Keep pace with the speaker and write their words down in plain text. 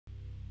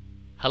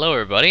Hello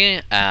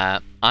everybody, I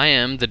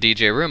am the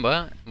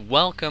TheDJroomba.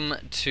 Welcome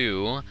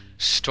to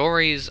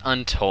Stories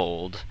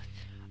Untold.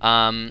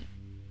 Um,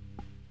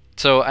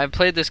 so I've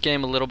played this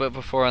game a little bit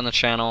before on the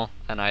channel,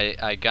 and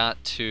I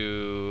got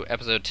to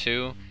episode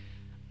 2,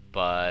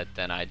 but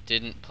then I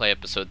didn't play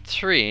episode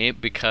 3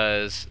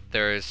 because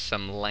there's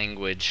some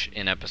language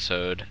in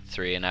episode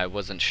 3, and I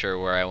wasn't sure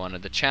where I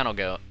wanted this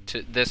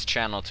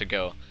channel to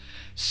go.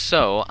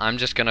 So I'm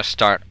just gonna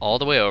start all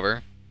the way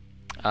over.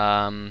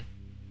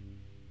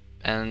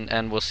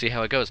 And we'll see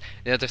how it goes.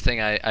 The other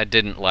thing I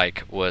didn't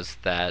like was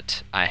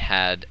that I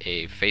had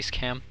a face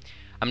cam.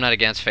 I'm not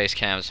against face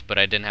cams, but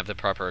I didn't have the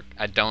proper.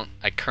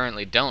 I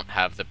currently don't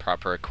have the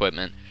proper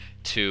equipment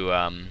to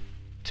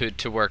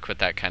work with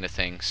that kind of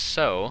thing.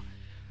 So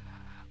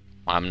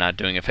I'm not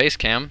doing a face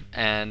cam,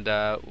 and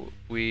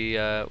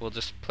we'll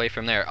just play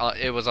from there.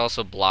 It was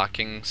also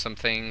blocking some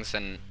things,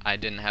 and I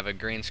didn't have a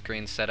green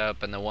screen set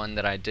up, and the one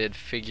that I did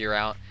figure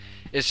out,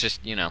 it's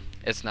just, you know,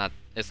 it's not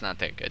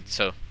that good.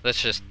 So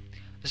let's just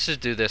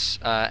do this.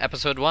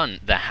 Episode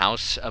 1, The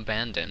House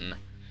Abandoned.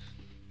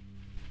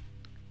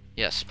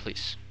 Yes,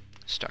 please.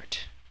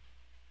 Start.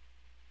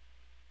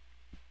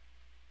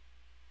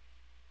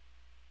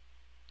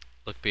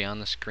 Look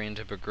beyond the screen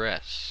to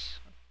progress.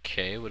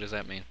 Okay, what does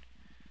that mean?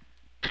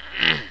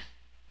 I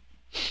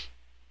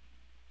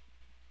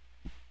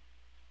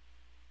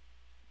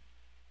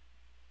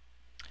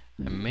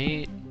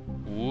made...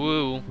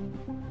 Woo!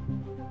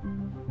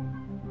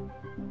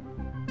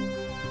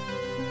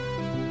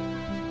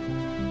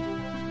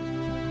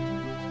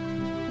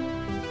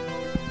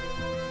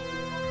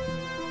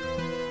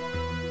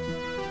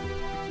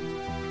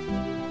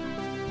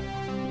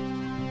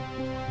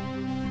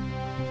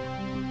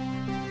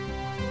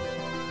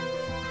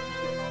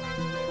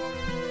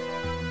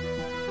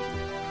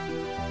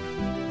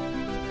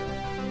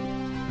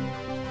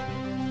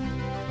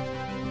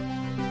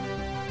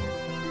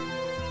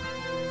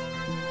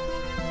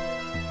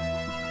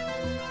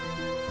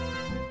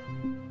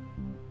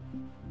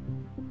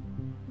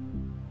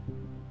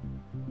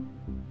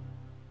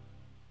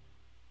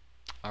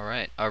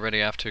 Alright,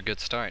 already off to a good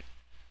start.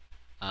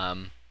 I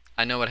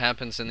know what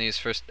happens in these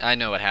first... I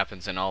know what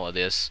happens in all of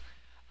this,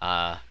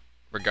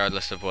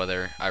 regardless of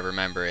whether I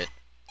remember it,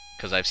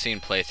 because I've seen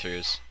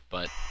playthroughs,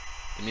 but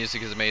the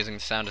music is amazing,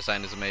 the sound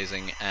design is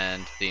amazing,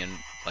 and the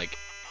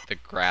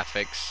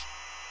graphics.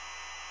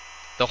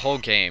 The whole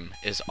game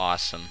is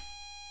awesome.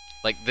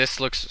 Like, this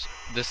looks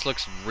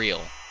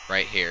real,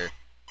 right here.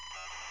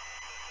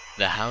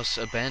 The House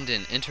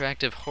Abandoned,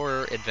 interactive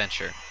horror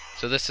adventure.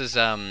 So this is,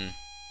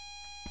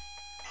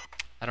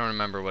 I don't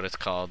remember what it's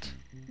called.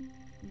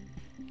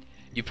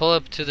 You pull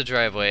up to the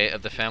driveway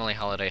of the family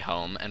holiday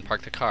home and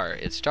park the car.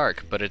 It's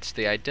dark, but it's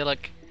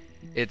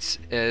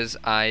as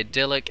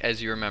idyllic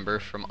as you remember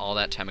from all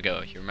that time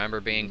ago. You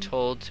remember being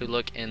told to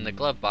look in the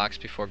glove box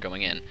before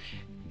going in.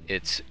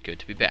 It's good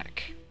to be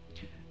back.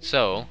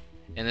 So,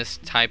 in this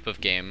type of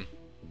game,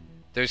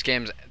 there's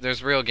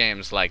real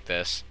games like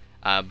this,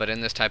 but in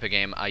this type of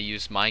game, I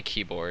use my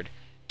keyboard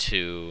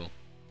to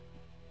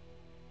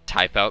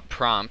type out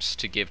prompts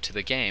to give to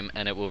the game,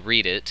 and it will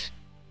read it,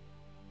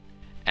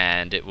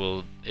 and it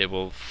will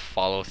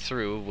follow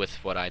through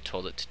with what I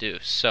told it to do.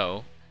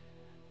 So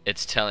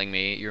it's telling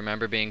me, you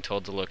remember being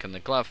told to look in the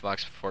glove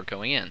box before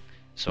going in,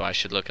 so I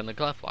should look in the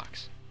glove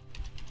box.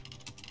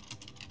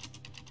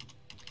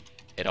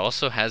 It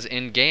also has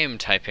in-game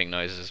typing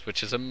noises,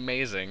 which is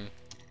amazing.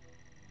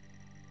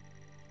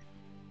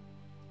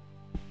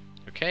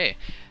 Okay,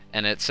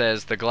 and it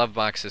says the glove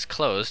box is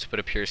closed but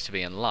appears to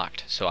be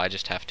unlocked, so I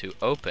just have to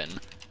open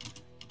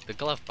the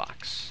glove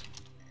box.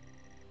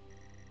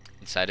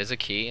 Inside is a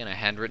key and a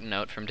handwritten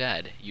note from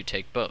Dad. You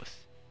take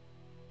both.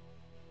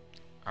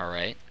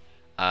 Alright.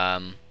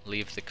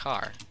 Leave the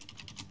car.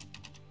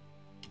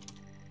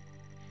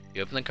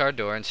 You open the car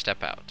door and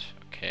step out.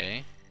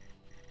 Okay.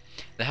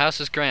 The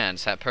house is grand,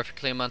 sat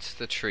perfectly amongst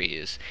the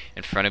trees.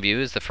 In front of you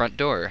is the front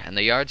door, and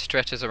the yard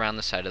stretches around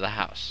the side of the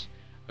house.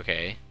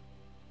 Okay.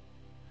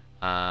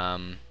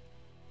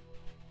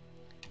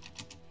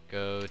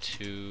 Go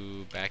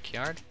to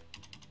backyard.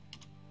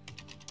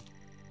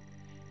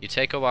 You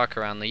take a walk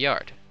around the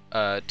yard,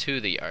 to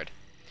the yard.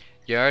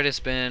 Yard has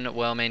been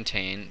well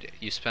maintained.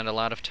 You spend a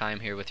lot of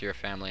time here with your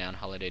family on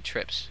holiday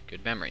trips.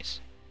 Good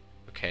memories.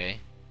 Okay.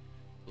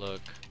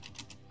 Look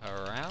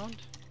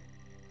around.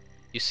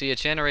 You see a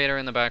generator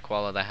in the back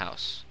wall of the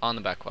house. On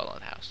the back wall of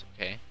the house.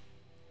 Okay.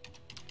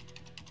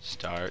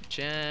 Start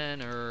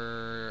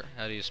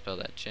how do you spell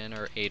that?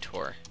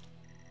 Generator.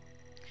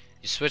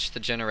 You switch the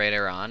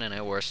generator on and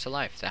it works to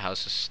life. The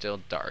house is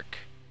still dark.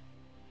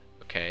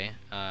 Okay,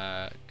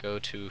 go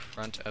to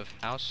front of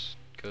house,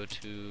 go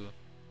to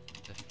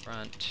the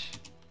front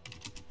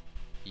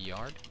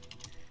yard.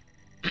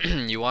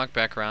 You walk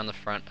back around the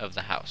front of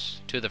the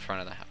house, to the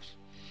front of the house.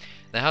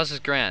 The house is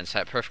grand,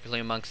 sat perfectly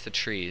amongst the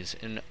trees.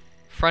 In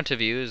front of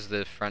you is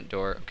the front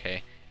door.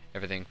 Okay,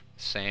 everything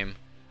the same.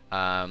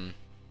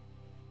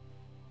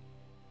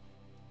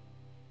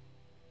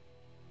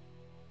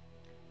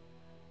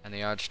 And the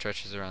yard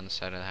stretches around the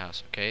side of the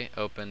house. Okay,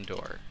 open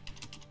door.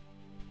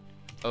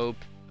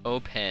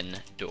 Open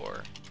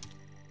door.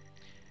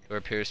 Door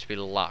appears to be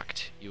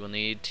locked. You will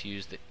need to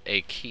use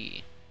a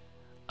key.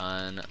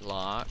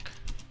 Unlock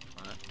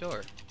front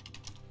door.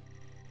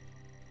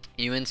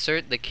 You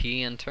insert the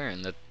key and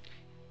turn. The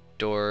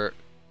door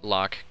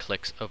lock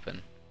clicks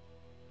open.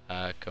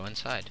 Go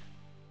inside.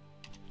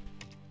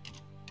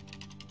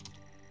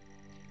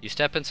 You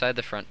step inside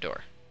the front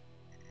door.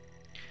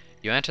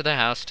 You enter the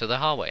house to the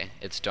hallway.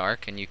 It's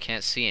dark and you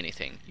can't see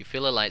anything. You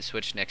feel a light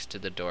switch next to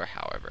the door,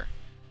 however.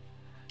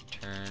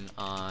 Turn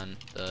on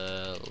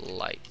the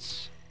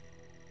lights.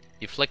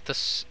 You flick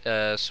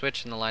the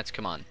switch and the lights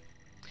come on.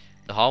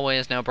 The hallway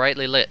is now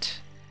brightly lit.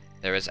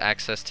 There is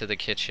access to the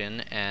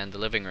kitchen and the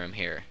living room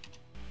here.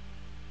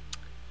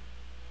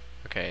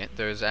 Okay,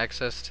 there's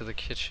access to the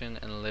kitchen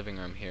and the living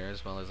room here,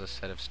 as well as a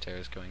set of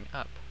stairs going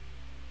up.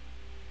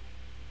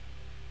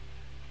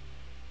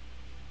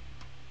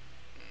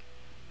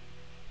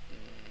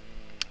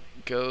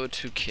 Go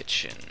to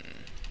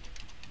kitchen.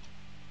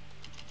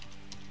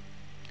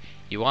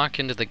 You walk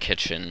into the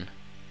kitchen.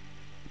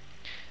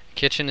 The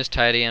kitchen is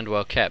tidy and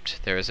well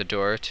kept. There is a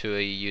door to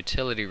a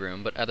utility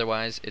room, but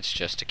otherwise it's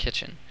just a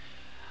kitchen.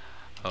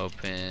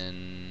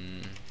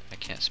 Open... I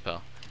can't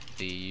spell.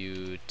 The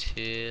utility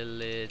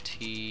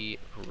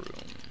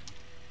room.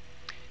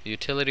 The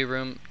utility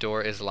room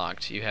door is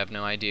locked. You have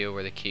no idea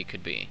where the key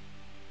could be.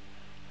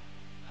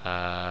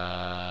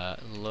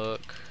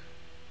 Look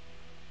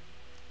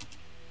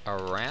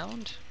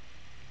around?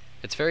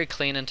 It's very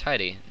clean and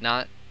tidy.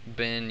 Not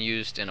been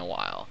used in a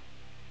while.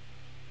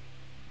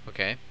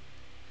 Okay.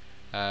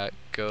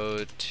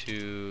 Go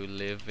to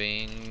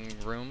living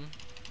room.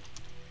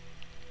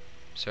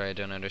 Sorry, I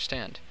don't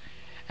understand.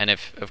 And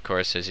if, of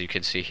course, as you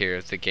can see here,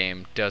 if the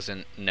game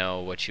doesn't know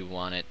what you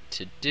want it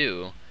to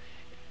do,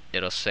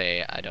 it'll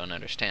say, I don't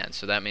understand.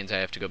 So that means I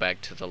have to go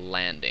back to the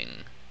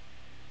landing.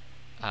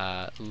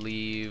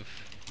 Leave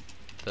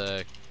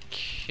the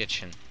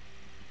kitchen.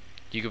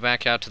 You go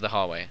back out to the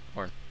hallway,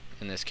 or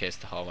in this case,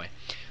 the hallway.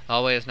 The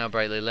hallway is now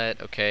brightly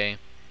lit. Okay.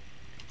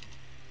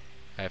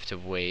 I have to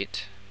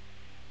wait.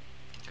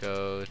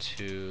 Go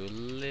to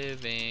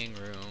living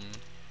room.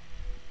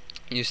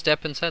 You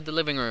step inside the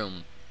living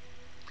room.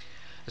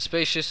 A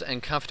spacious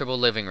and comfortable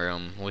living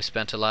room. We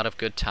spent a lot of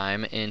good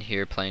time in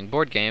here playing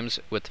board games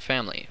with the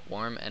family.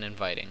 Warm and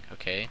inviting.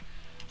 Okay.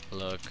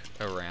 Look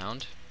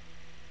around.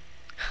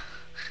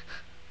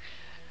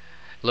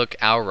 Look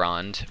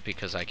around,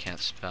 because I can't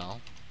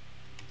spell.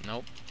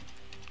 Nope.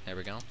 There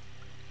we go.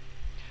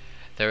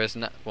 There is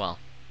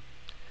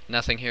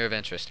nothing here of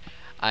interest.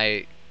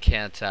 I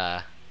can't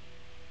type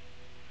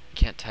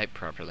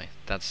properly.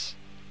 That's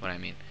what I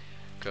mean.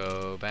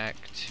 Go back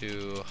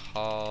to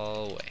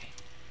hallway.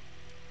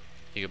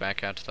 You go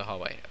back out to the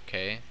hallway,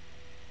 okay.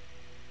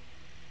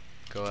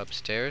 Go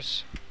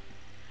upstairs.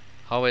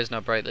 Hallway is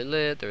now brightly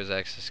lit. There is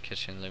access to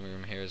kitchen, living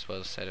room here, as well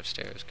as a set of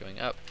stairs going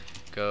up.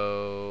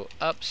 Go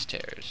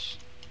upstairs.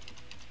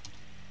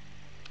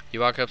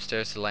 You walk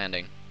upstairs to the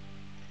landing.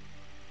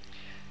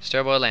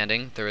 Stairwell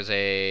landing. There is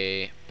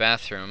a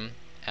bathroom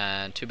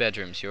and 2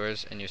 bedrooms,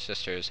 yours and your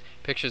sister's.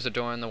 Pictures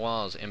adorn the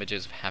walls,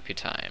 images of happy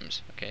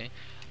times. Okay.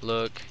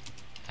 Look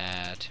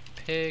at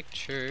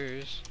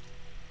pictures.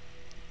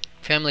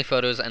 Family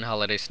photos and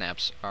holiday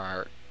snaps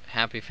are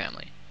happy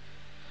family.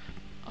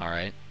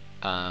 Alright.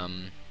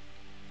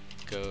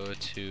 Go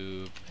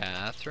to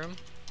bathroom.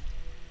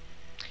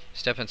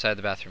 Step inside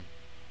the bathroom.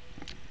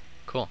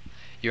 Cool.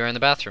 You are in the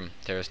bathroom.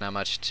 There is not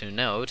much to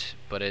note,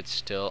 but it's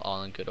still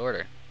all in good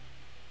order.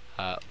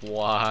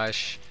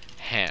 Wash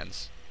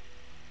hands.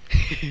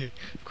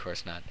 Of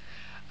course not.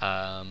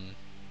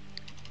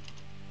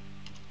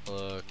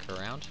 Look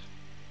around.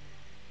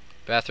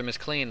 Bathroom is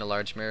clean. A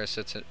large mirror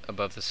sits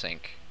above the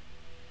sink.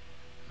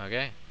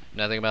 Okay.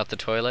 Nothing about the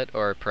toilet,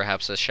 or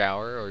perhaps a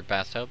shower or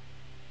bathtub?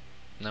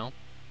 No?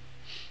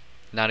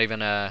 Not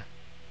even a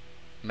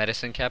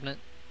medicine cabinet?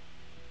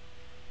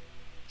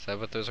 Is that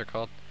what those are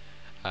called?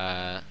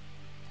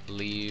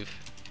 Leave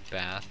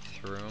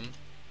bathroom.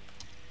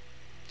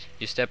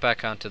 You step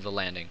back onto the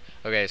landing.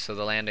 Okay, so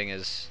the landing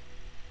is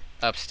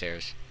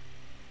upstairs,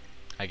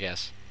 I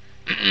guess.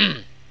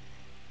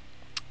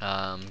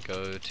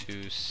 Go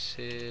to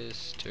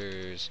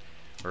sister's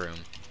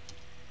room.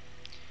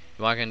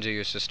 You walk into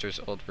your sister's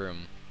old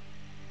room.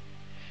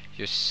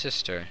 Your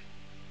sister.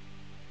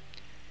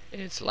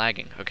 It's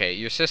lagging. Okay,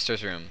 your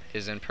sister's room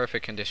is in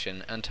perfect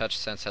condition, untouched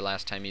since the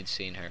last time you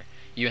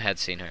had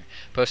seen her.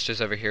 Posters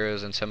of her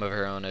heroes and some of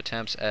her own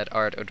attempts at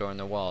art adorn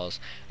the walls.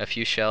 A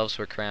few shelves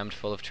were crammed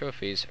full of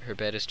trophies. Her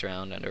bed is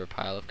drowned under a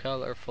pile of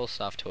colorful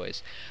soft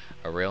toys.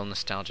 A real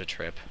nostalgia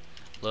trip.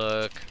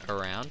 Look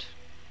around.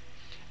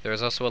 There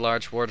is also a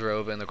large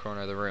wardrobe in the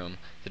corner of the room.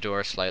 The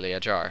door is slightly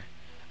ajar.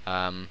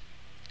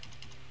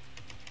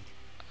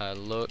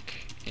 Look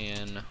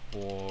in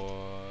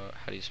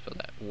how do you spell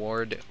that?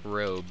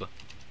 Wardrobe.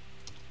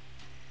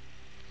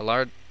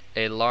 A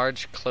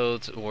large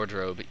clothes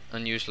wardrobe.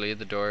 Unusually,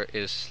 the door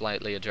is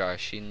slightly ajar.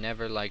 She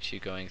never liked you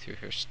going through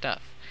her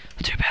stuff.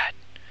 Too bad.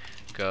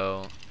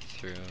 Go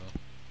through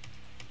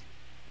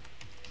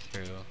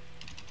her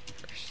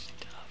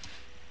stuff.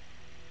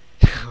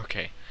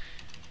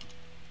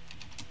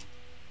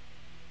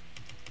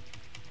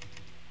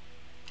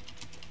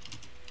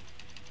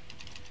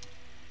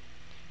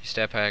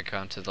 step back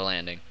onto the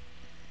landing.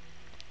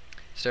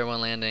 Stairwell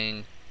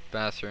landing,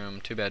 bathroom,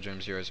 2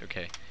 bedrooms, yours,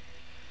 okay.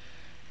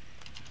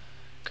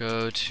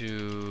 Go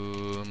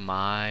to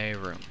my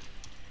room.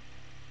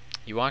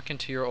 You walk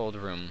into your old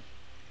room.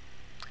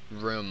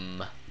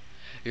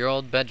 Your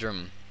old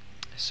bedroom.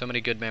 So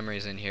many good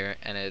memories in here,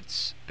 and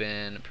it's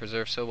been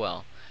preserved so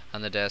well.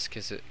 On the desk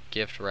is a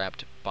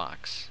gift-wrapped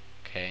box.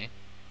 Okay.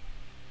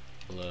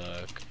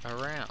 Look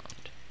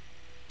around.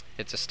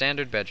 It's a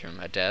standard bedroom.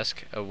 A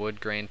desk, a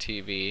wood grain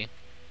TV.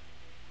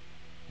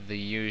 The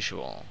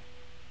usual.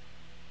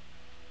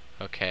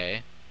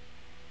 Okay.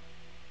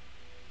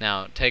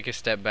 Now, take a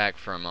step back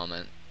for a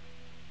moment.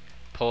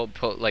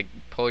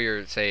 Pull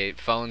your, say,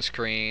 phone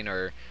screen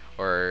or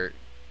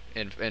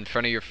in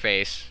front of your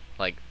face,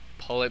 like,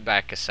 pull it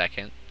back a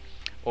second,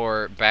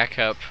 or back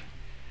up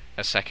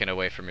a second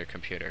away from your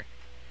computer.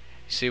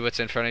 See what's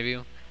in front of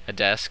you? A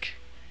desk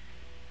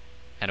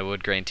and a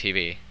wood grain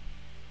TV.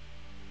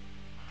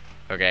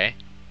 Okay?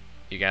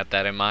 You got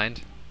that in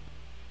mind?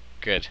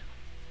 Good.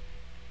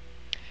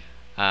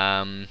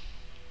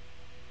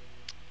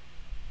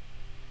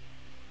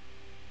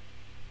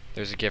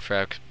 There's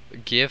a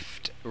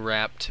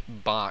gift-wrapped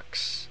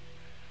box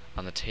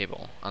on the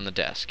table, on the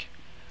desk.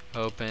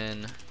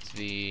 Open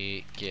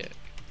the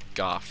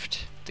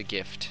gift.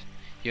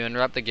 You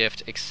unwrap the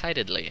gift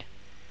excitedly.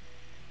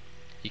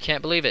 You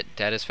can't believe it.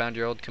 Dad has found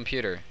your old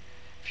computer.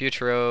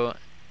 Futuro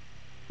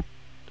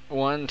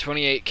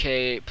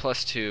 128K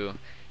plus 2.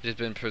 It has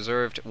been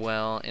preserved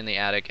well in the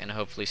attic and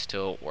hopefully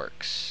still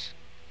works.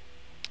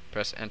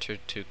 Press enter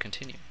to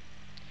continue.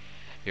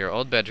 Your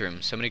old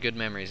bedroom. So many good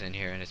memories in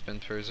here, and it's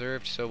been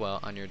preserved so well.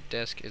 On your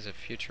desk is a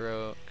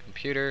Futuro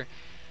computer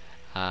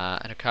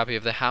and a copy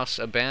of The House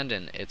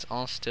Abandoned. It's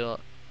all still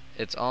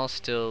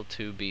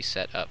to be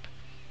set up.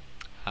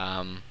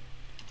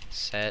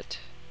 Set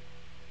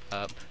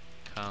up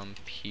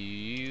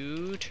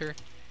computer.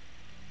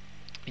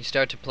 You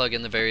start to plug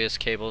in the various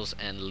cables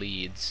and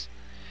leads.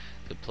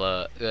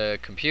 The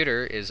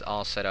computer is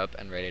all set up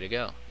and ready to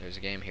go. There's a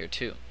game here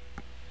too.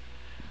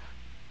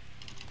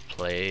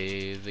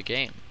 Play the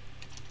game.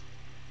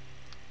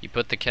 You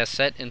put the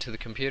cassette into the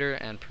computer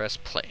and press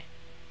play.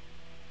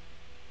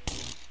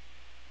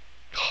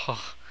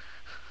 Oh,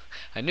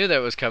 I knew that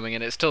was coming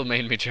and it still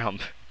made me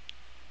jump.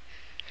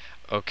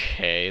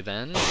 Okay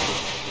then.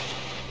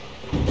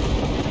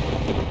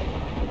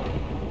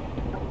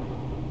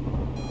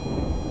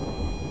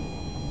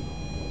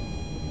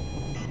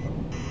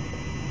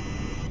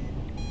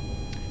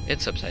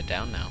 It's upside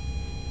down now.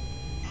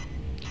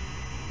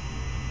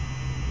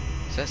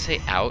 Does that say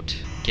out?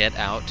 Get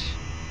out?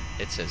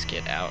 It says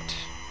get out.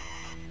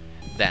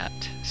 That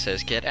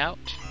says get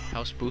out.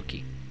 How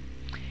spooky.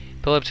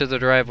 Pull up to the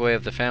driveway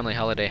of the family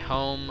holiday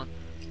home.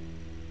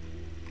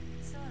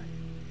 Sorry,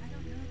 I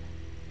don't know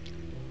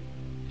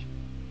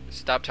that.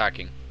 Stop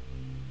talking.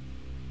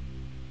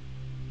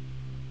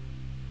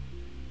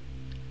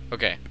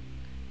 Okay.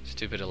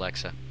 Stupid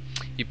Alexa.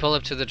 You pull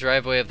up to the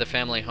driveway of the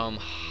family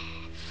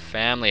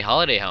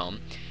holiday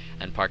home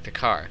and park the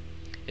car.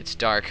 It's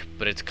dark,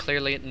 but it's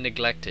clearly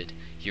neglected.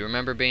 You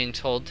remember being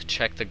told to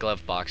check the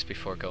glove box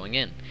before going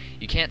in.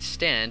 You can't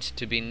stand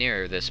to be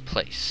near this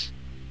place.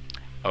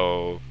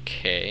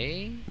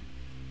 Okay.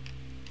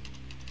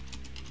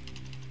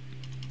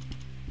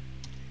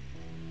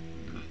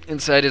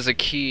 Inside is a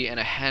key and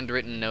a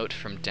handwritten note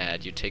from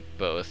Dad. You take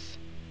both.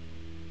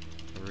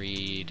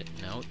 Read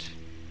note.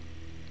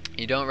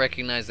 You don't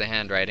recognize the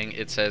handwriting.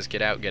 It says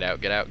get out, get out,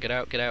 get out, get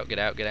out, get out, get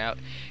out, get out.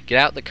 Get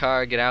out the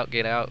car, get out,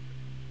 get out.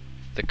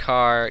 The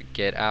car,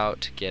 get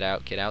out, get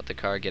out, get out the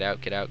car, get out,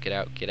 get out, get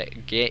out, get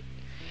out, get.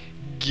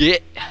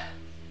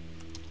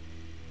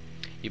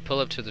 You pull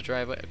up to the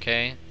driveway,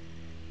 okay.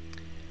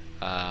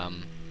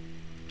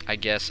 I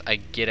guess I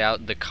get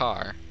out the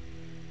car.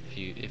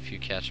 If you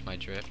catch my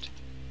drift.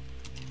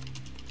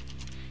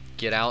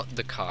 Get out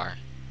the car.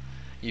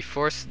 You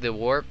force the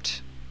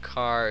warped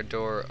car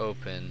door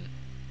open.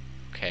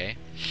 Okay.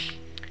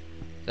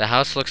 The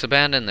house looks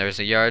abandoned. There's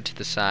a yard to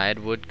the side,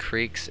 wood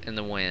creaks in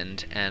the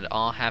wind, and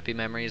all happy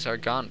memories are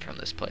gone from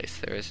this place.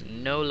 There is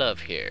no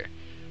love here.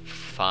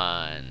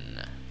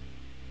 Fun.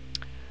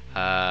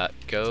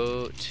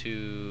 Go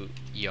to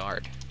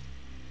yard.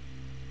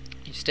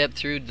 You step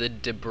through the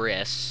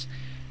debris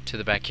to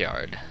the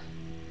backyard.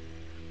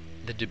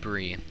 The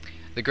debris.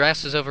 The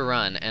grass is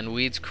overrun, and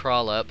weeds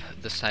crawl up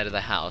the side of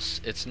the house.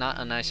 It's not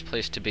a nice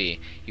place to be.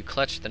 You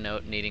clutch the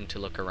note, needing to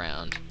look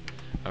around.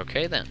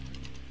 Okay then.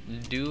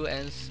 Do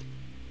as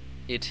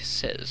it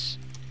says.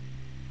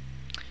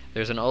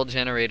 There's an old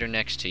generator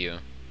next to you.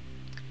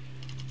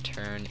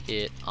 Turn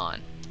it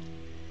on.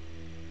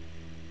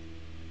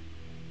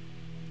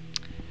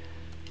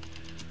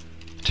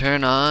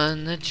 Turn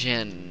on the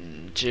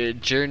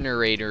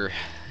generator.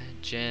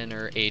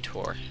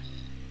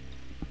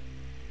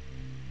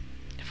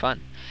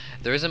 Fun.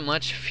 There isn't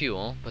much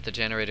fuel, but the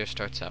generator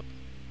starts up.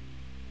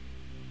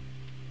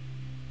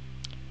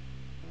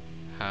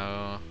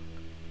 How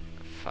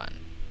fun.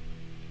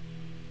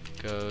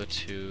 Go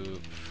to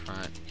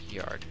front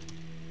yard.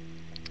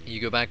 You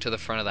go back to the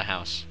front of the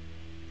house.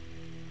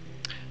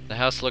 The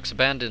house looks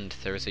abandoned.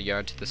 There is a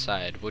yard to the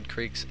side. Wood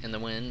creaks in the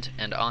wind,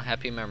 and all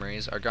happy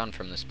memories are gone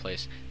from this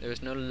place. There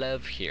is no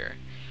love here.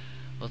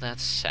 Well,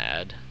 that's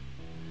sad.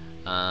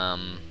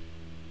 Unlock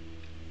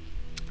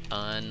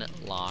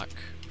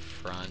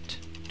front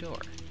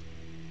door.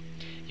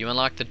 You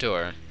unlock the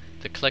door.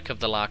 The click of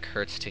the lock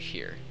hurts to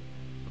hear.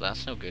 Well,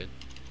 that's no good.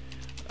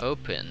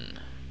 Open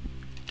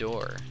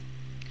door.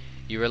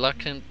 You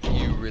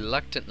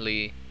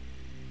reluctantly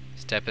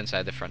step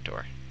inside the front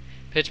door.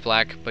 Pitch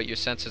black, but your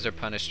senses are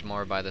punished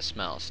more by the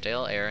smell.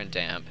 Stale air and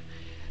damp.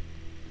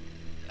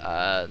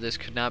 This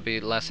could not be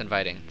less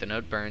inviting. The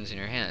note burns in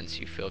your hands.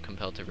 You feel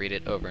compelled to read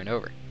it over and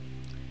over.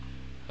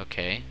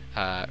 Okay,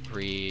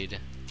 read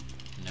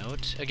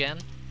note again.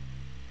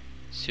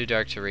 It's too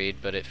dark to read,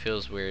 but it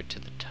feels weird to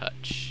the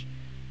touch.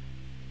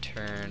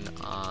 Turn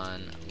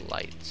on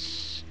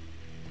lights.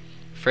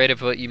 Afraid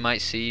of what you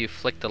might see, you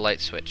flick the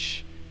light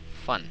switch.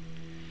 Fun.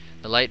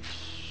 The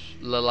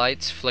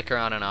lights flicker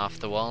on and off.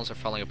 The walls are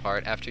falling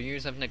apart. After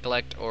years of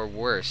neglect or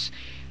worse,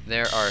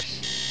 there are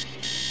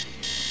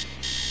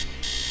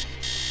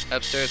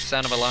upstairs,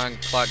 sound of alarm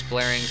clock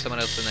blaring. Someone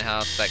else in the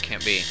house. That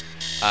can't be.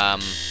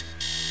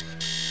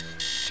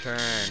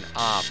 Turn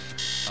off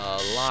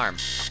alarm.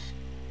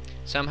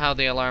 Somehow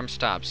the alarm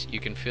stops. You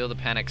can feel the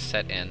panic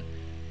set in.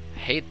 I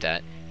hate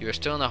that. You are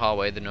still in the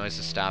hallway. The noise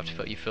has stopped,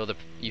 but you feel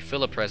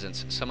a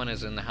presence. Someone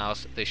is in the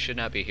house. They should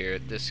not be here.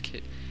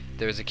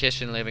 There is a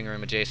kitchen, living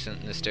room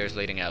adjacent, and the stairs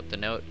leading up. The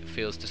note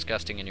feels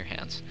disgusting in your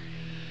hands.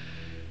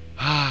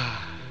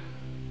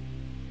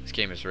 This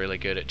game is really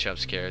good at jump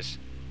scares.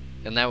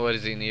 And that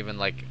wasn't even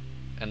like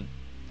an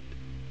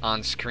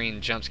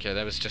on-screen jump scare.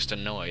 That was just a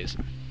noise.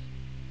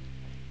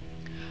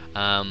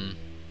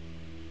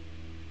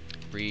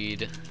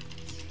 Read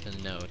the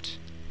note.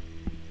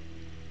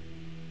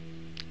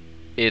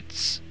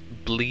 It's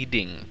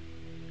bleeding.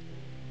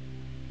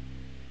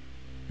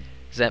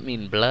 Does that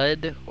mean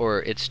blood,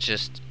 or it's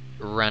just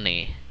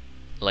runny,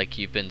 like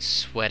you've been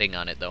sweating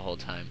on it the whole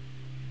time?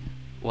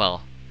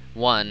 Well,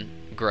 1,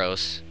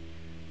 gross,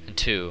 and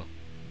 2,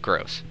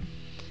 gross.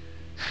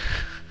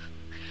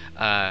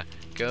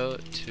 Go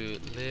to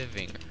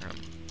living room.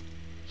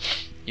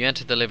 You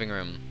enter the living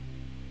room.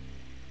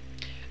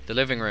 The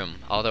living room,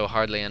 although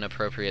hardly an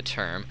appropriate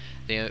term,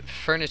 the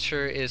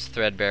furniture is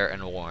threadbare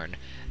and worn.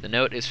 The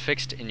note is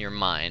fixed in your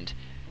mind.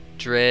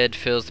 Dread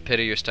fills the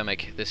pit of your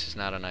stomach. This is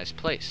not a nice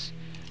place.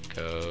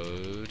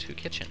 Go to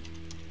kitchen.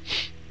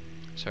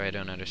 Sorry, I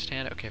don't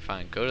understand. Okay,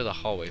 fine. Go to the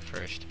hallway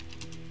first.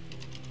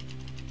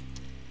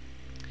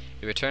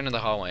 You return to the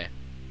hallway.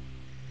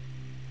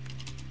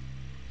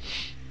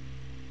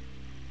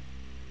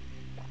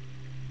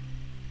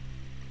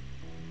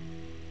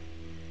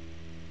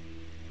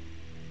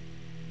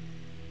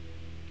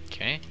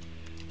 Okay.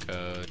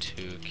 Go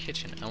to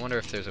kitchen. I wonder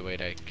if there's a way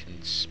that I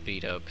can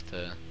speed up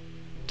the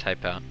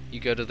type out. You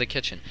go to the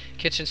kitchen.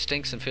 Kitchen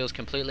stinks and feels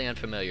completely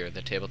unfamiliar.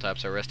 The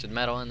tabletops are rusted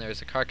metal and there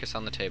is a carcass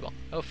on the table.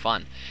 Oh,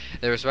 fun.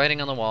 There is writing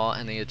on the wall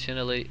and the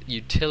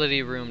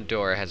utility room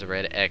door has a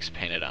red X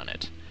painted on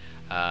it.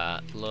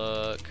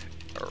 Look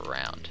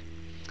around.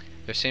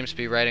 There seems to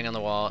be writing on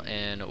the wall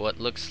in what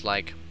looks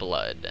like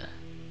blood.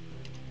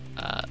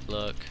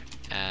 Look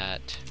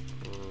at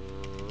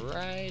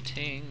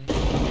writing.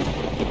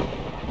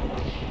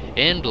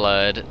 In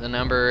blood, the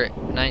number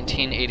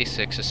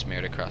 1986 is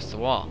smeared across the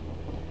wall.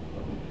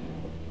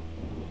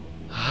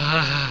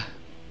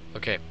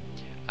 Okay.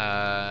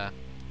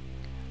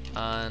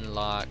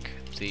 Unlock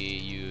the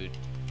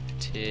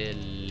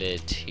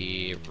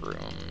utility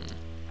room.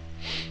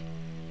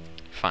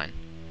 Fine.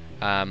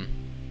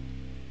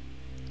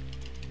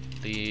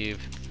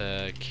 Leave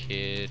the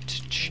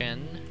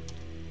kitchen.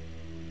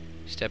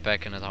 Step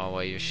back into the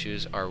hallway. Your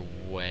shoes are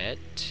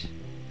wet.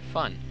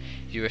 Fun.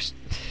 You are.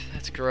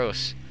 That's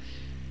gross.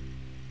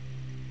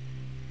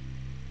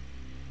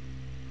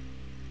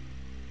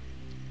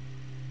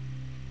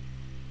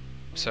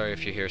 Sorry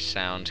if you hear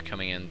sound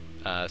coming in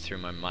through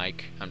my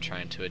mic. I'm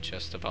trying to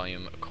adjust the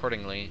volume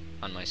accordingly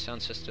on my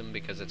sound system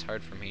because it's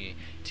hard for me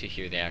to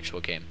hear the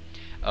actual game.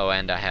 Oh,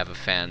 and I have a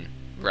fan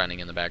running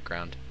in the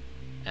background,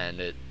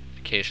 and it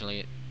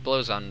occasionally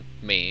blows on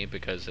me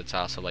because it's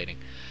oscillating.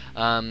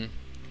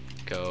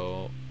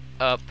 Go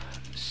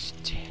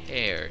upstairs.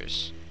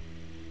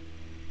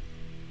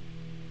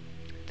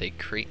 They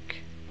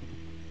creak.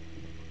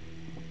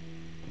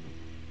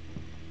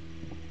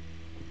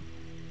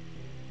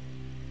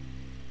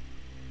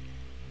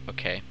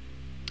 Okay,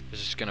 I was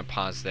just gonna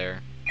pause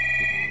there.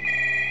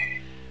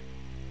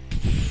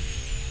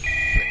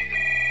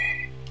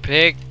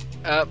 Pick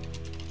up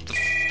the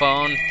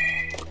phone.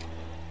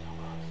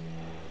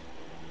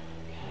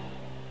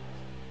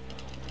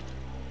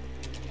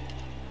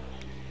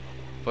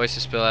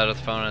 Voices spill out of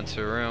the phone into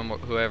the room.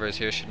 Whoever is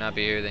here should not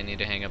be here. They need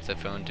to hang up the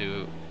phone.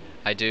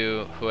 I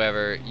do.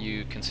 Whoever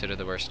you consider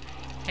the worst.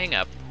 Hang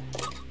up.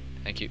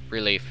 Thank you.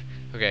 Relief.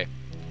 Okay.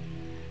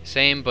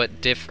 Same but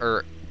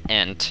different.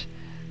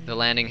 The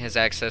landing has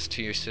access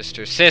to your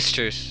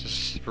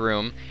sister's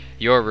room,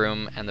 your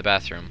room, and the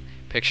bathroom.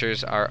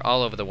 Pictures are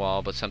all over the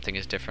wall, but something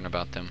is different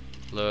about them.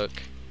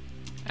 Look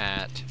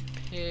at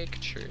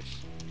pictures.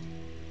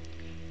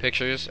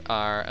 Pictures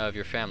are of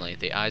your family.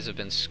 The eyes have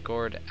been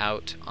scored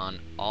out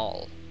on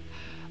all.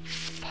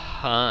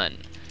 Fun.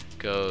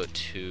 Go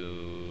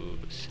to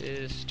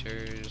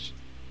sister's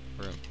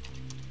room.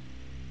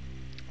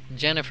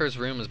 Jennifer's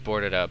room is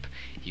boarded up.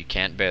 You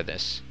can't bear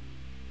this.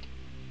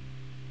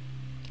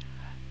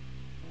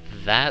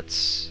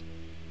 That's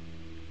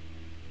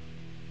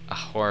a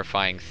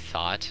horrifying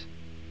thought.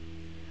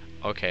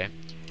 Okay.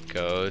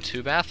 Go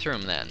to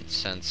bathroom then,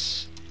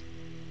 since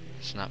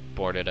it's not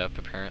boarded up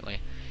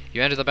apparently.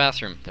 You enter the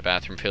bathroom. The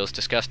bathroom feels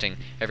disgusting.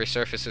 Every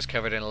surface is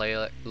covered in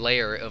a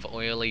layer of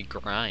oily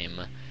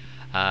grime.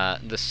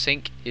 The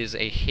sink is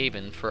a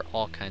haven for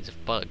all kinds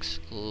of bugs.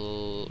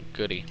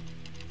 Goody.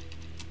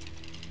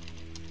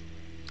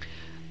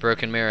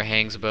 Broken mirror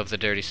hangs above the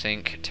dirty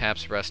sink.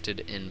 Taps rusted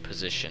in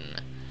position.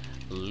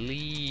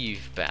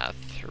 Leave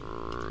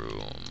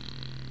bathroom.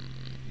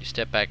 You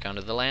step back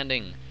onto the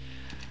landing.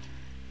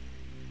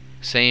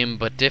 Same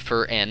but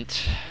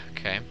different.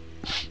 Okay.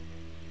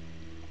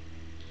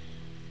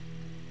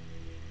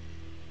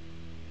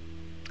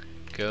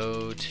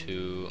 Go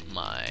to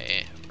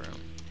my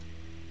room.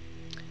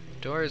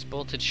 Door is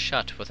bolted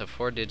shut with a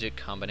 4-digit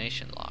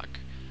combination lock.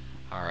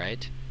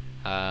 Alright.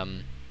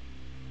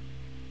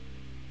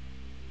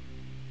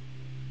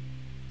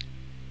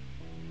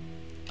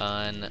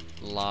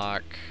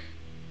 Unlock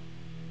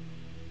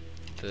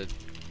the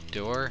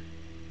door.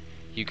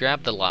 You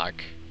grab the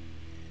lock.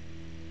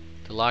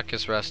 The lock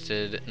is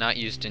rusted, not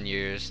used in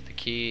years. The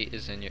key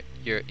is in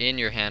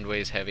your hand,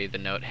 weighs heavy, the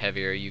note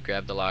heavier. You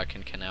grab the lock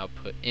and can now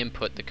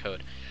input the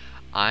code.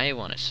 I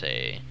want to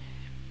say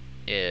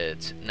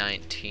it's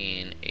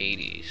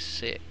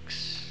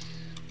 1986.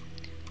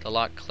 The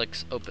lock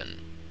clicks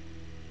open.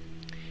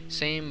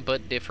 Same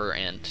but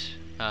different.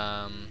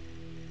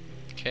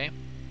 Okay.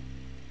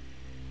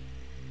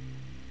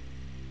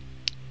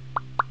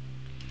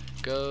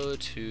 Go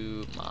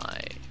to my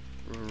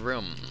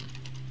room.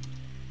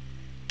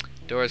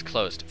 Door is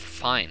closed.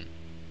 Fine.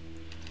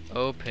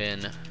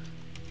 Open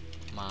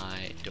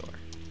my door.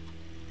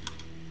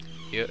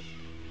 You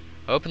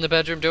open the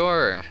bedroom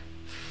door.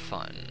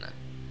 Fun.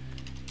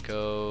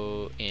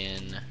 Go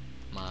in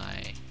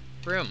my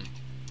room.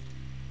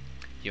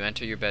 You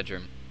enter your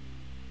bedroom.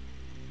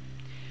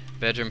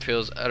 Bedroom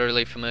feels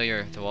utterly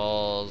familiar. The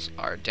walls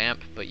are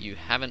damp, but you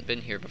haven't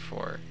been here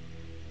before.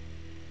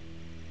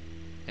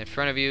 In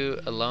front of you,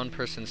 a lone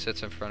person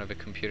sits in front of a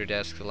computer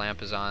desk. The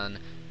lamp is on.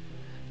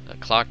 The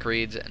clock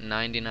reads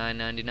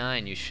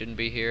 99:99. You shouldn't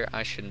be here.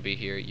 I shouldn't be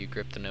here. You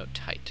grip the note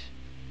tight.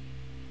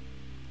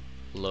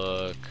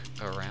 Look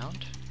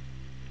around.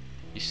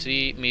 You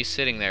see me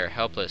sitting there,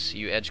 helpless.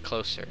 You edge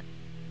closer.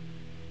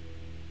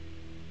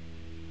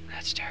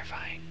 That's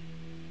terrifying.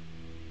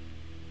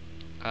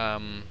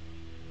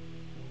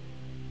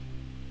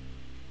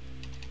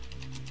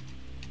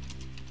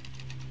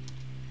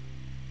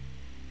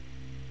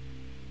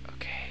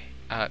 Okay.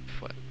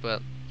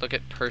 Well, look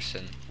at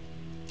person.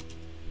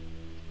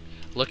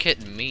 Look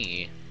at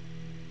me.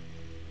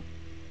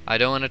 I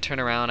don't want to turn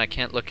around. I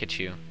can't look at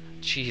you.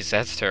 Jeez,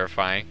 that's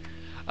terrifying.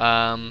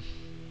 I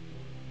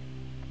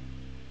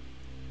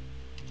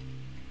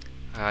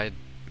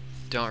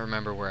don't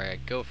remember where I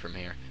go from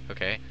here.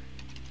 Okay.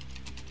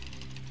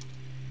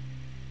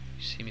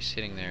 You see me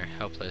sitting there,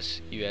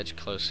 helpless. You edge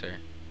closer.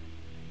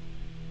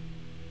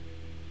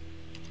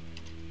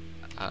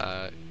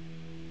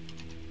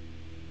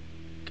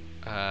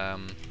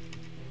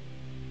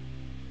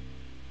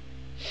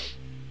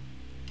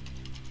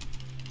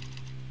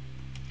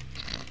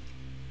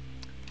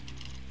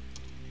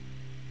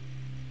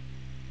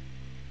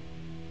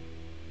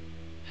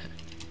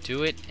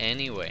 Do it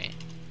anyway.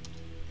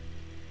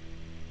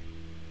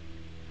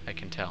 I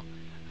can tell.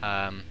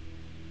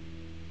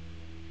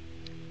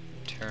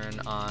 Turn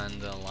on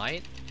the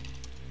light.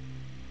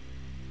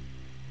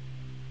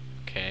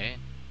 Okay.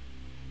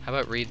 How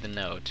about read the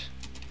note?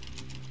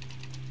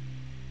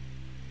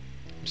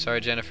 I'm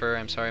sorry, Jennifer.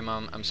 I'm sorry,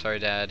 Mom. I'm sorry,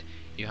 Dad.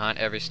 You haunt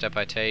every step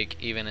I take,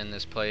 even in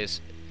this place.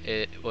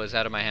 It was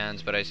out of my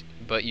hands, but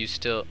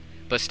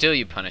still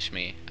you punish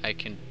me. I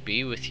can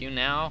be with you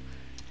now?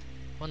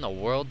 What in the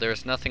world? There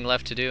is nothing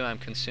left to do. I'm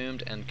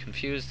consumed and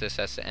confused. This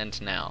has to end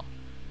now.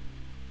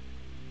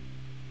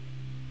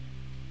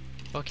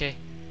 Okay.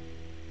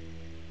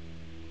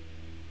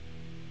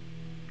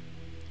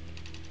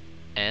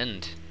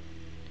 End.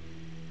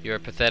 You are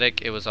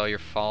pathetic. It was all your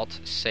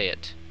fault. Say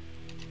it.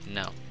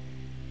 No.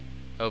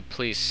 Oh,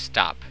 please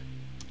stop.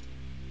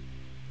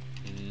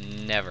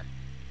 Never.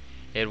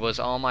 It was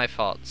all my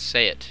fault.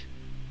 Say it.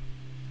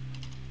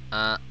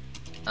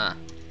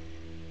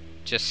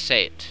 Just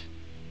say it.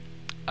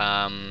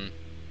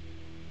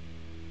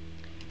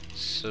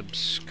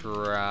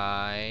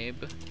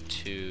 Subscribe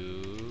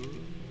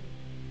to...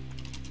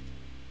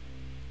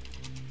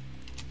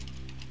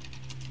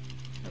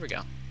 There we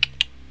go.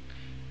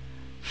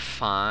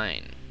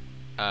 Fine.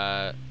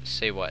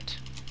 Say what?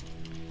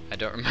 I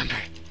don't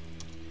remember.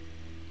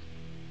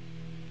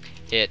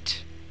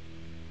 It.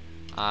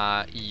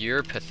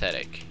 You're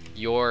pathetic.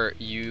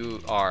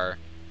 You are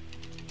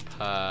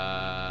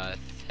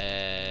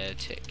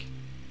pathetic.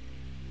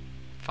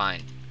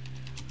 Fine.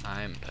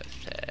 I'm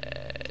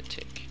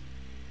pathetic.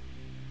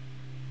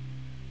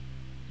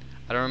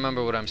 I don't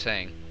remember what I'm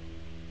saying.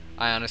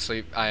 I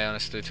honestly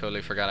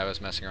totally forgot. I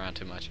was messing around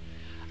too much.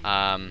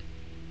 I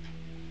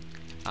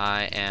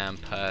am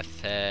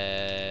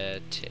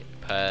pathetic.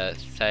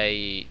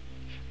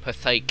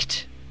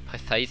 Pathetic.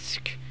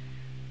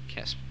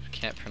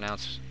 Can't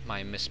pronounce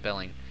my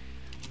misspelling.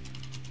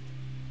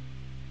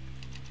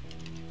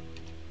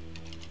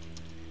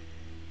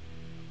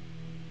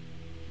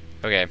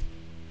 Okay.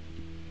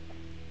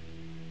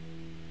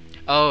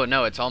 Oh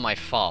no, it's all my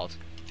fault.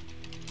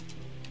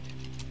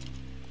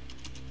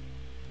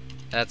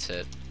 That's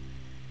it.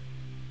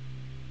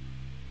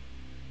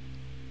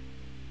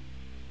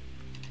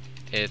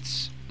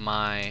 It's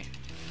my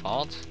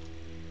fault?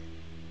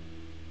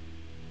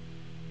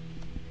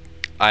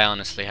 I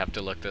honestly have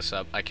to look this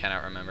up. I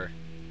cannot remember.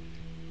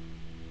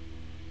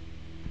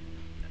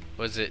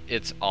 Was it,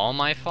 it's all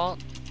my fault?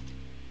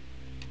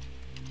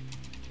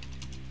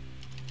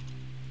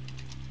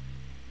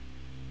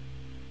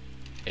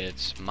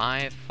 It's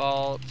my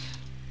fault.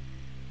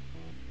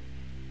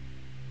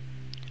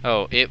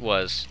 Oh,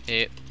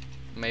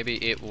 maybe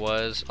it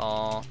was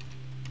all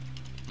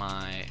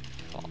my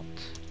fault.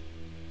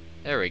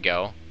 There we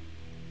go.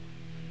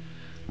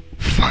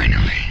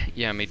 Finally.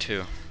 Yeah, me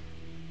too.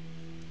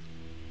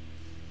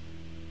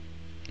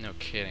 No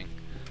kidding.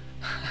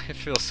 I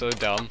feel so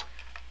dumb.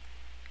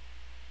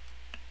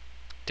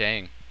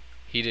 Dang.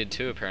 He did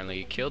too, apparently.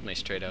 He killed me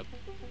straight up.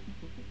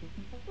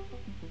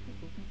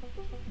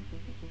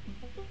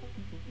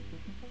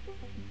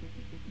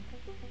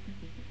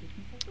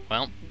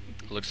 Well,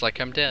 looks like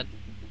I'm dead.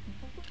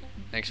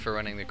 Thanks for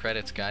running the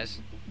credits, guys.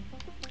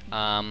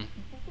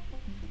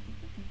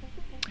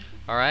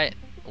 Alright,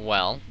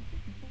 well.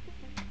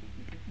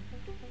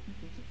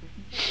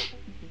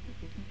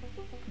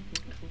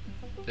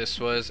 This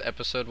was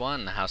episode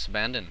 1, The House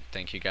Abandoned.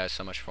 Thank you guys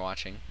so much for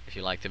watching. If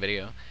you liked the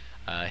video,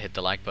 hit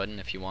the like button.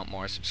 If you want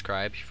more,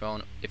 subscribe.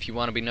 If you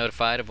want to be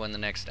notified of when the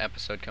next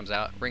episode comes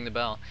out, ring the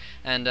bell.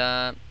 And,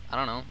 I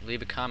don't know,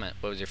 leave a comment.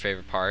 What was your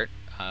favorite part?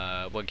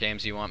 What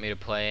games you want me to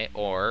play?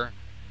 Or,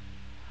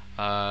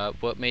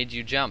 what made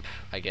you jump,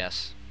 I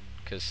guess.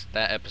 Because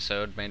that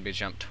episode made me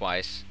jump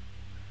twice.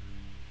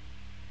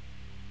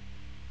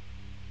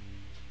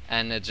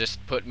 And it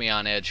just put me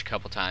on edge a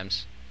couple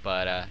times.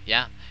 But,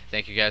 yeah.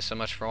 Thank you guys so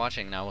much for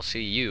watching. Now we'll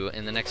see you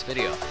in the next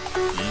video.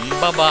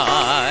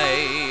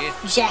 Bye-bye!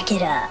 Jack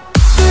it up.